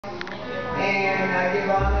And I give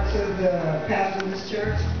honor to the pastor of this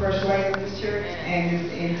church, first lady of this church, and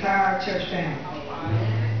his entire church family.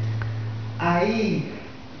 I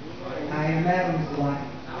am Adam's wife.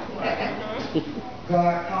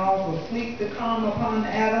 God caused a sleep to come upon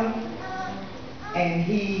Adam, and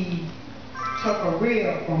he took a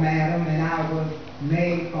rib from Adam, and I was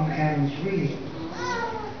made from Adam's rib.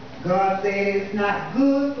 God said it's not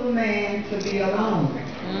good for man to be alone.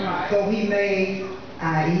 So he made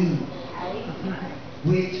Eve,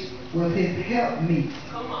 which was his helpmeet.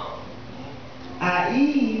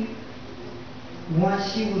 Eve,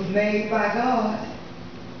 once she was made by God,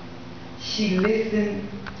 she listened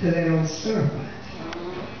to that old serpent.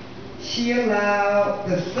 She allowed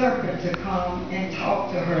the serpent to come and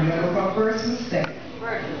talk to her. That was her first mistake.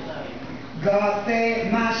 God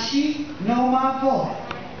said, my sheep know my voice,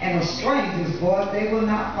 and a stranger's voice they will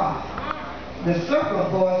not follow. The serpent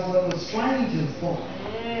voice was a stranger's voice,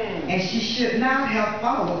 and she should not have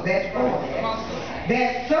followed that voice.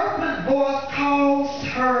 That serpent voice caused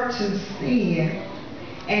her to sin,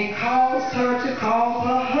 and caused her to cause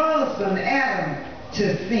her husband Adam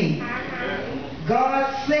to sin.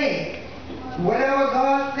 God said, whatever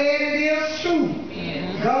God said, it is true.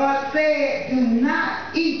 God said, do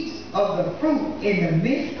not eat of the fruit in the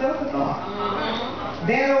midst of the garden.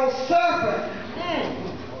 That old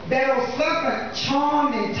serpent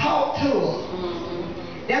charmed and talked to us.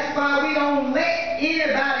 That's why we don't let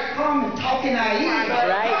anybody come and talk in our ear.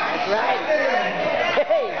 That's right.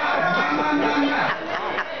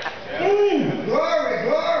 Glory,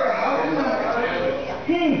 hallelujah.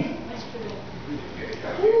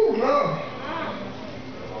 Glory.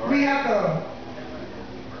 We have to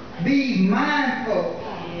be mindful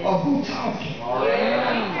of who's talking.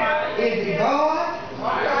 Is it God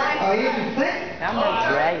or is it Satan? That's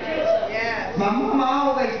right. My mama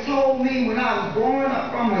always told me when I was growing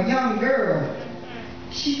up from a young girl,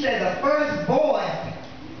 she said the first voice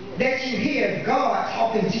that you hear is God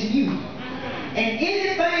talking to you. And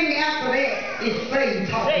anything after that is Satan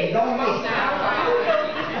talking. Don't listen.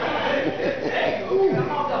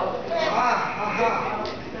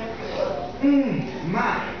 My.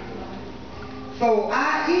 So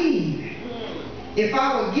Eve, if I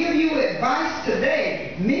would give you advice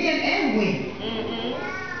today, men and women,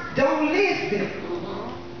 don't listen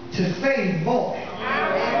to Satan's voice.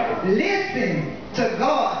 Listen to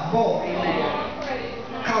God's voice.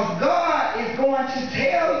 Because God is going to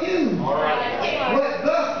tell you what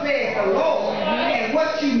thus says the Lord and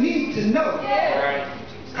what you need to know.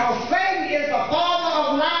 Because Satan is the father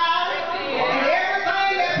of lies, and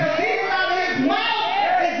everything that proceeds out of his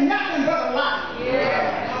mouth is nothing but a lie.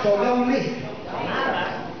 So don't listen.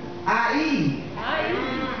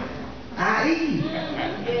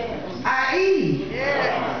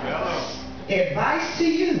 Advice to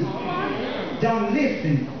you, don't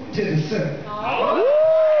listen to the serpent.